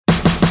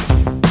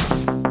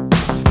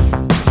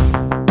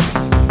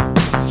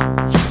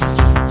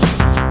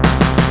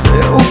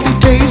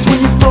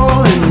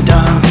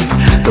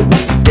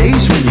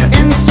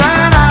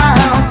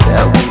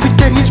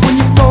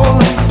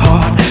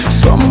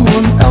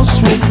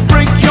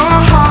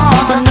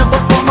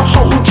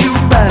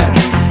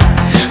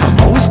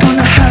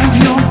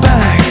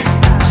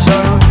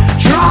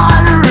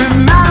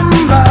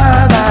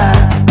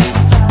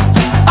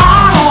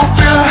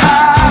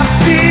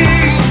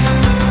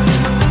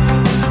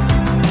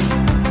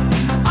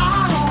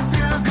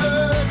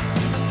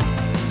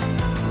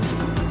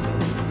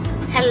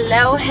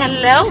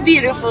Hello,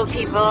 beautiful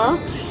people.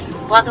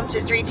 Welcome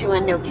to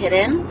 321 No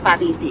Kiddin'.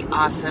 Bobby the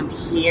Awesome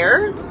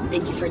here.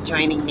 Thank you for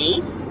joining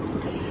me.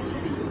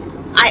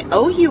 I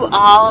owe you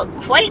all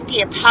quite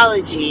the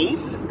apology.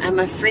 I'm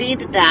afraid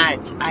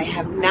that I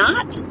have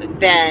not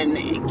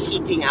been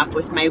keeping up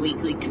with my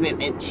weekly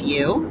commitment to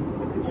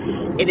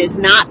you. It is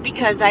not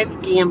because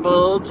I've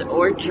gambled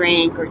or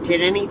drank or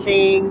did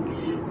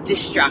anything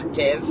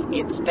destructive.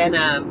 It's been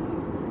a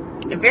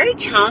very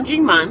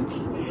challenging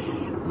month.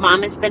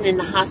 Mom has been in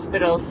the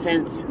hospital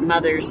since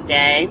Mother's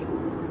Day.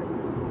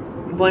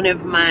 One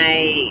of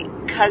my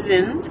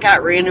cousins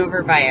got ran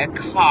over by a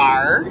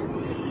car,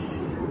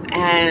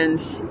 and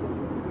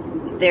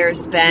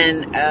there's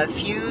been a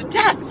few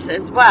deaths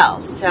as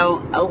well.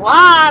 So a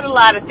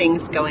lot of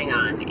things going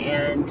on.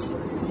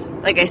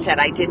 And like I said,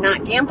 I did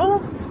not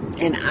gamble,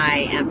 and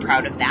I am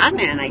proud of that,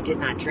 and I did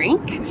not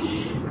drink.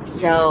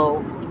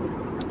 So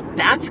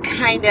that's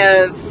kind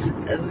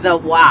of the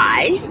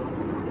why.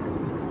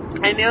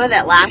 I know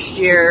that last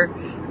year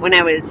when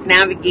I was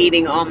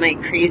navigating all my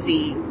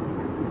crazy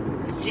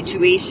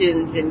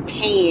situations and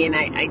pain,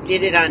 I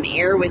did it on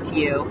air with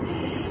you.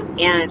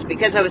 And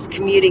because I was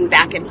commuting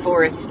back and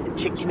forth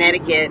to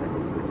Connecticut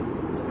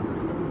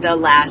the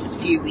last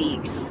few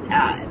weeks,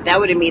 that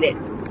would have made it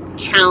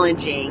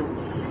challenging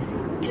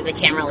because I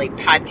can't really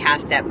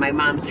podcast at my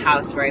mom's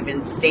house where I've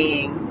been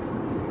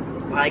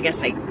staying. Well, I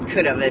guess I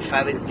could have if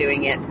I was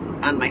doing it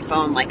on my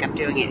phone like I'm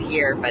doing it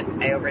here, but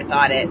I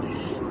overthought it.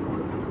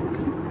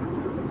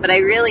 But I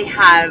really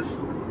have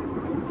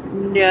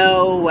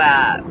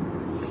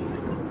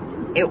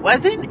it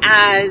wasn't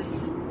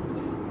as,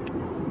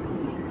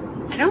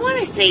 I don't want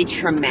to say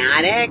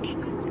traumatic,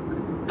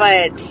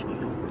 but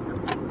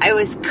I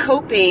was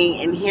coping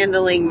and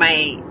handling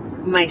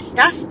my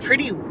stuff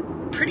pretty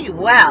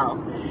well.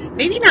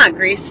 Maybe not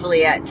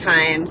gracefully at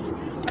times.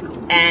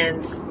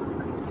 And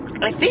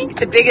I think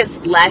the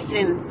biggest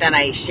lesson that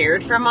I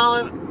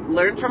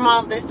learned from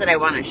all of this that I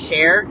want to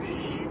share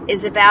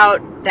is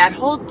about that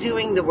whole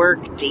doing the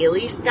work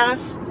daily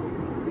stuff.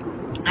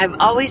 I've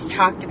always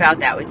talked about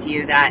that with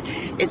you, that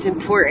it's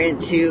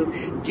important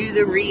to do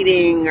the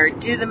reading or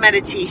do the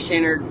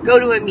meditation or go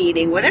to a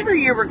meeting, whatever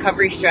your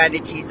recovery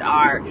strategies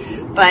are,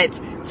 but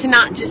to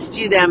not just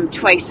do them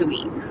twice a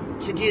week,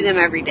 to do them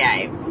every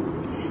day.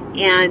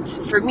 And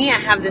for me, I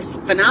have this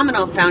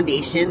phenomenal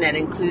foundation that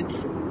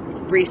includes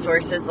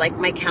resources like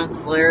my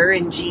counselor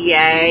and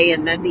GA,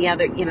 and then the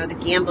other, the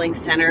gambling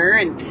center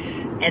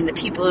and the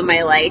people in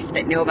my life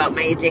that know about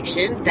my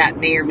addiction that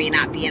may or may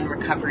not be in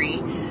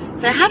recovery.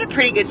 So I had a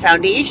pretty good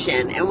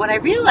foundation. And what I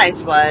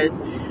realized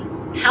was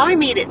how I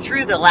made it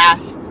through the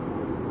last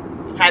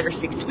 5 or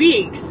 6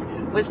 weeks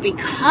was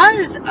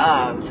because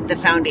of the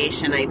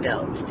foundation I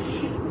built.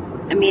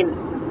 I mean,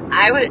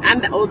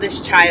 I'm the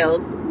oldest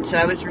child, so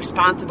I was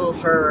responsible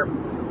for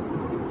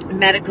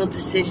medical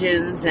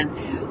decisions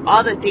and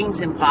all the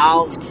things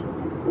involved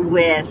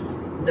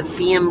with the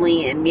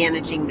family and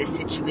managing the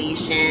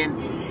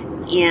situation.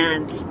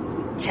 And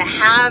to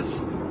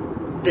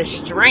have the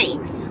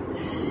strength,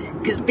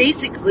 because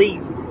basically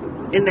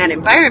in that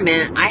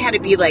environment, I had to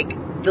be like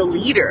the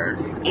leader,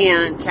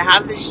 and to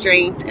have the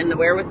strength and the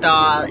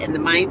wherewithal and the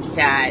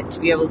mindset to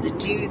be able to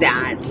do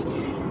that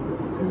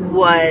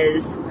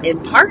was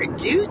in part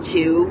due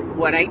to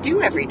what I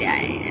do every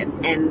day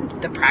and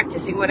the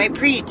practicing what I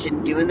preach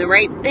and doing the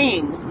right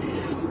things.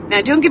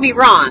 Now, don't get me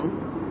wrong.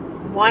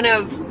 One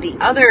of the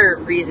other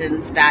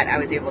reasons that I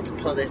was able to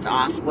pull this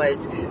off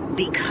was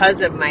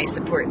because of my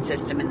support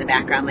system in the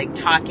background, like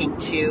talking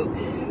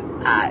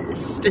to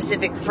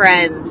specific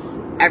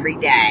friends every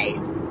day,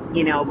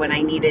 when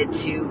I needed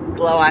to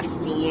blow off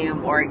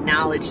steam or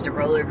acknowledge the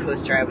roller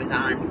coaster I was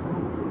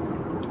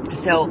on.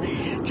 So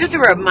just a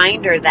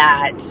reminder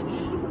that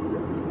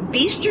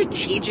be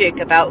strategic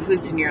about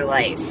who's in your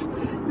life.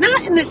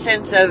 Not in the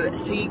sense of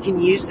so you can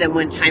use them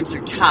when times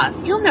are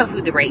tough. You'll know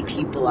who the right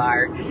people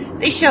are.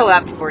 They show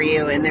up for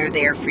you and they're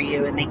there for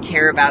you and they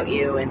care about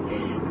you,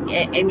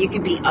 and you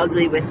can be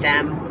ugly with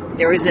them.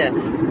 There was a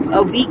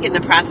week in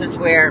the process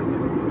where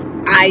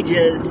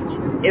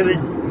it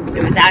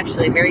was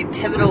actually a very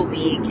pivotal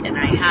week, and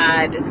I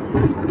had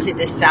to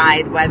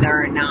decide whether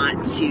or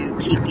not to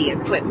keep the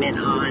equipment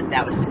on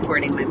that was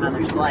supporting my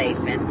mother's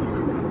life.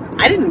 And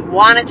I didn't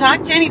want to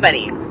talk to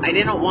anybody. I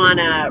didn't want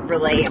to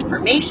relay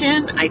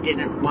information. I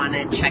didn't want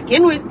to check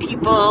in with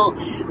people.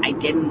 I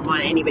didn't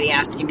want anybody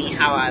asking me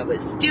how I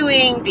was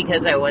doing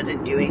because I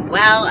wasn't doing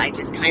well. I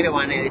just kind of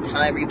wanted to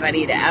tell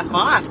everybody to F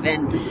off.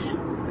 And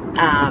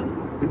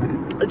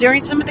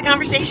during some of the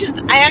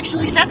conversations, I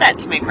actually said that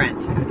to my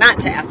friends. Not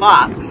to F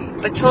off,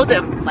 but told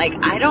them,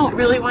 I don't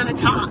really want to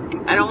talk.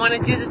 I don't want to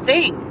do the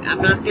thing.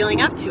 I'm not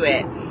feeling up to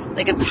it.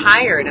 I'm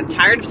tired. I'm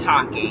tired of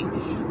talking.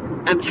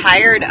 I'm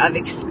tired of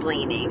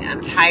explaining.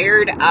 I'm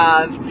tired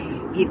of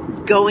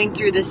going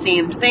through the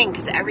same thing,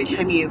 because every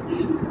time you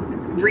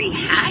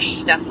rehash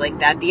stuff like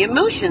that, the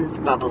emotions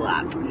bubble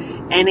up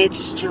and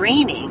it's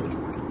draining.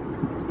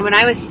 When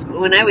I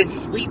was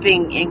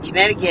sleeping in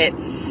Connecticut,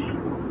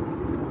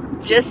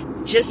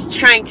 just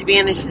trying to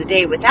manage the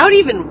day without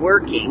even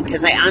working,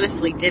 because I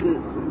honestly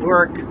didn't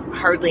work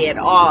hardly at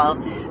all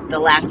the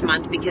last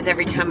month, because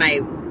every time I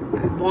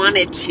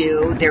wanted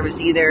to, there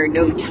was either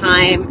no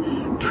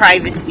time,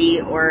 privacy,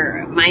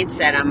 or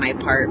mindset on my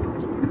part,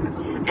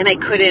 and I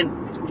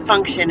couldn't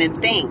function and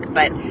think.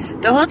 But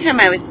the whole time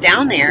I was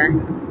down there,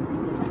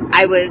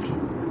 I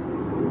was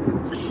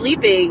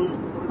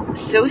sleeping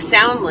so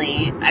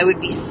soundly. I would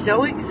be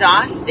so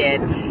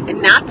exhausted,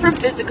 and not from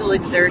physical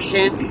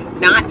exertion,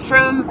 not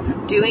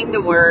from doing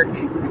the work,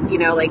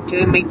 like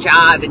doing my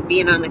job and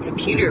being on the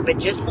computer, but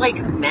just like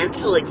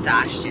mental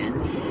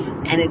exhaustion.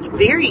 And it's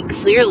very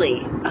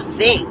clearly a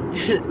thing.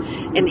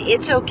 And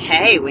it's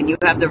okay when you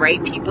have the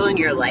right people in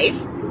your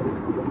life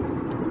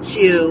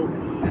to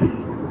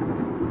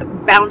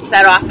bounce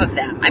that off of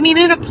them. I mean,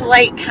 in a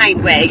polite,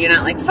 kind way. You're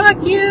not like,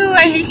 fuck you,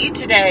 I hate you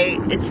today.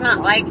 It's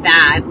not like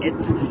that.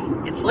 It's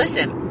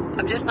listen,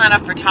 I'm just not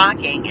up for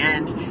talking.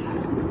 And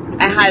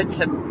I had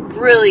some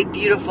really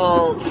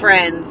beautiful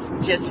friends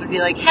just would be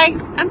like, hey,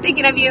 I'm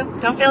thinking of you.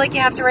 Don't feel like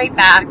you have to write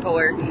back,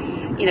 or,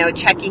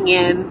 checking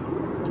in.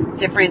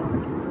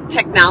 Different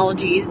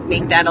technologies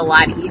make that a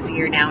lot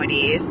easier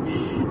nowadays.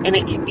 And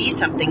it can be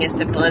something as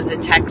simple as a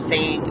text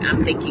saying,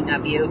 I'm thinking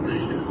of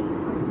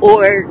you.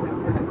 Or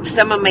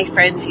some of my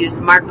friends use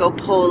Marco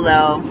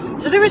Polo.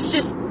 So there was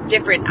just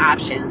different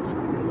options.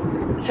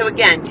 So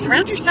again,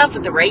 surround yourself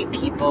with the right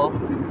people.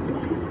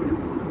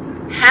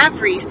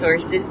 Have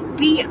resources.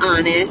 Be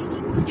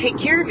honest. Take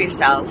care of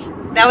yourself.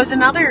 That was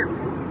another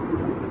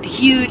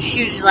huge,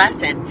 huge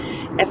lesson.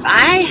 If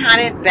I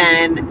hadn't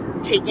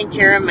been taking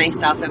care of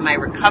myself in my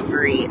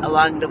recovery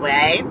along the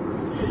way,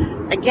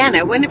 again,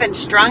 I wouldn't have been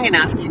strong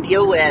enough to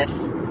deal with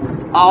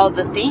all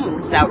the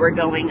things that were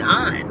going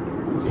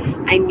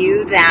on. I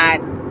knew that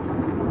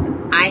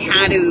I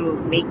had to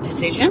make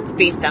decisions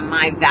based on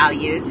my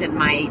values and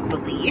my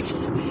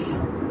beliefs.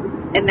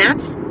 And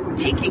that's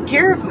taking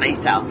care of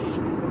myself,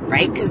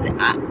 right? Because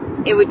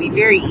it would be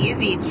very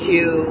easy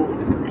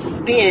to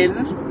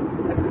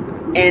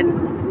spin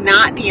and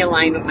not be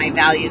aligned with my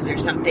values or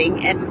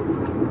something. And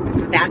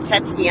that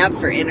sets me up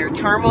for inner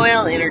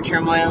turmoil. Inner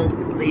turmoil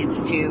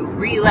leads to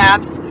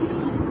relapse,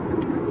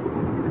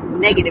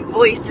 negative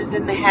voices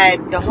in the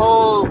head,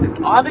 all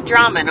the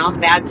drama and all the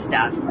bad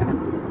stuff.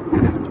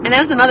 And that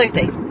was another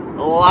thing.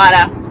 A lot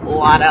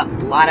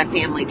of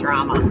family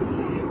drama.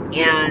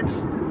 And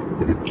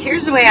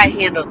here's the way I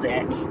handled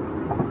it.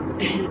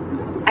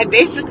 I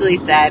basically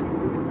said,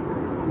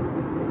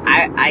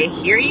 I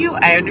hear you.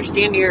 I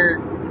understand your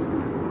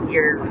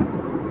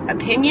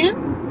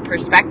opinion,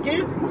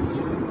 perspective.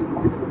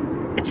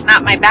 It's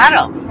not my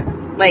battle.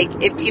 Like,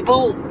 if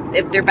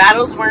their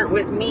battles weren't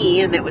with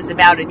me and it was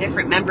about a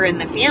different member in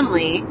the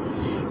family,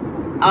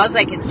 all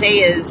I could say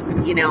is,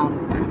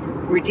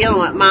 we're dealing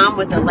with mom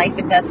with a life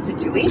and death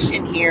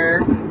situation here.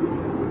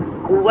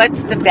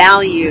 What's the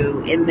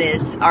value in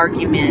this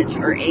argument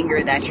or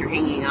anger that you're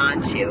hanging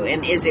on to?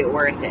 And is it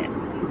worth it?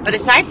 But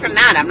aside from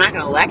that, I'm not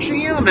going to lecture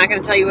you. I'm not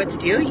going to tell you what to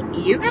do.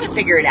 You got to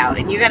figure it out,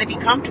 and you got to be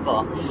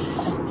comfortable.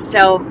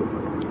 So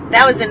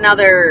that was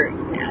another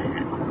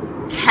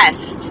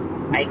test,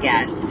 I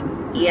guess.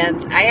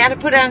 And I had to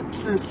put on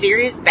some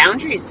serious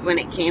boundaries when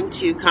it came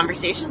to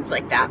conversations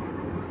like that.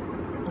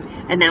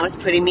 And that was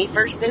putting me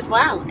first as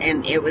well.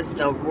 And it was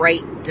the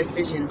right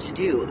decision to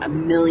do,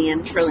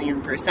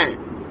 1,000,000,000,000,000%.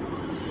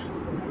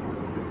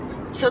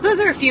 So those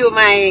are a few of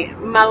my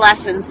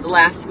lessons the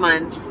last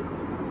month.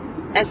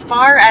 As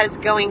far as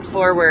going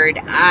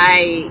forward,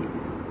 I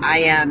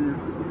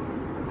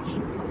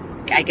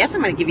guess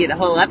I'm going to give you the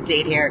whole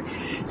update here.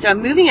 So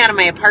I'm moving out of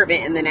my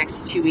apartment in the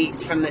next 2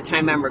 weeks from the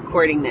time I'm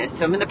recording this.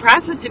 So I'm in the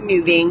process of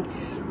moving,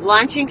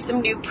 launching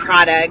some new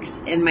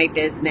products in my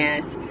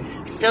business,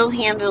 still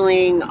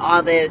handling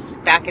all this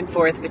back and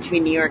forth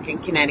between New York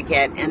and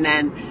Connecticut. And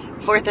then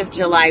 4th of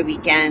July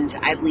weekend,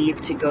 I leave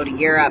to go to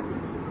Europe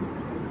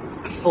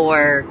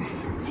for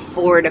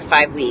 4 to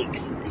 5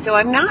 weeks. So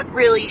I'm not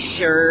really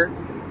sure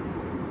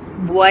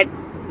what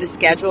the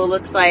schedule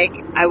looks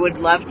like. I would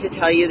love to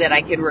tell you that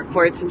I could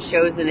record some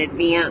shows in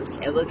advance.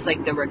 It looks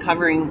like the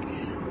Recovering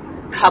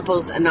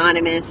Couples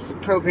Anonymous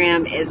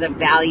program is of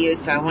value,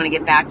 so I want to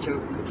get back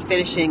to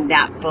finishing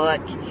that book.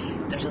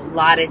 There's a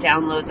lot of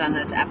downloads on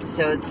those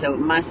episodes, so it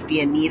must be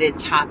a needed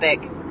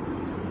topic.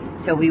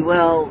 So we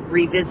will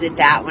revisit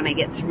that when I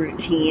get some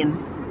routine.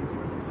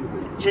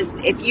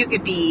 Just if you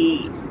could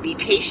be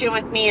patient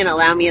with me and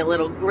allow me a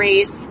little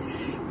grace.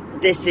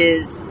 This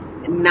is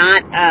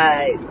not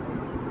a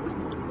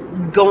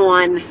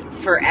gone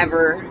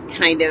forever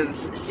kind of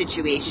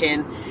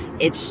situation.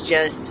 It's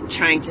just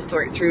trying to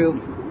sort through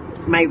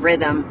my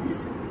rhythm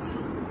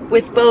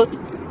with both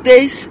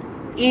this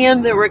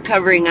and the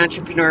Recovering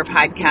Entrepreneur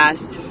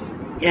podcast.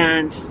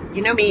 And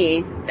you know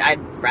me, I'd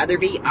rather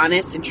be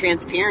honest and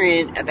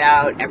transparent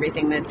about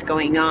everything that's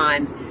going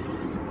on.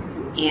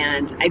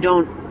 And I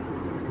don't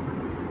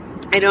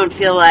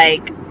feel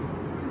like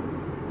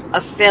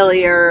a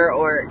failure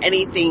or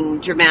anything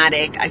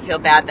dramatic. I feel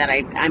bad that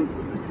I'm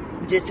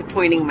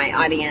disappointing my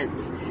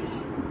audience.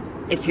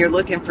 if you're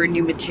looking for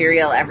new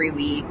material every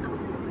week,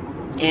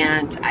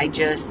 and I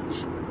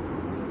just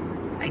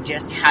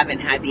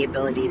haven't had the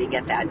ability to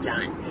get that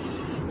done.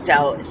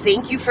 So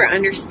thank you for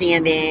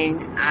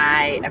understanding.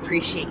 I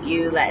appreciate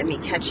you letting me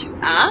catch you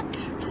up.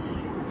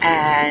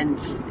 And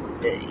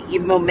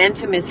your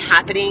momentum is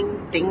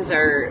happening. Things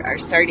are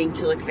starting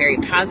to look very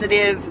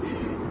positive.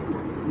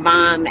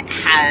 Mom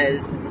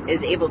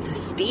is able to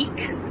speak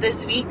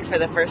this week for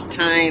the first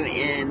time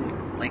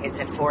in, like I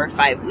said, 4 or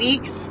 5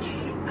 weeks.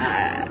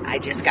 I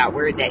just got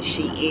word that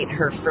she ate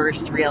her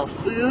first real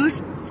food,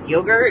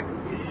 yogurt,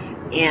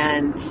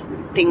 and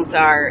things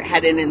are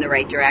headed in the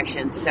right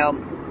direction. So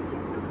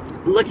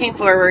looking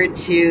forward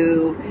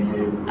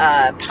to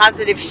a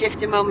positive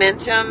shift in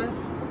momentum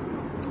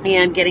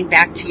and getting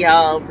back to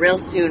y'all real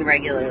soon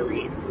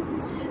regularly.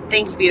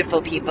 Thanks,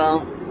 beautiful people.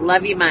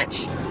 Love you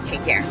much.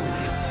 Take care.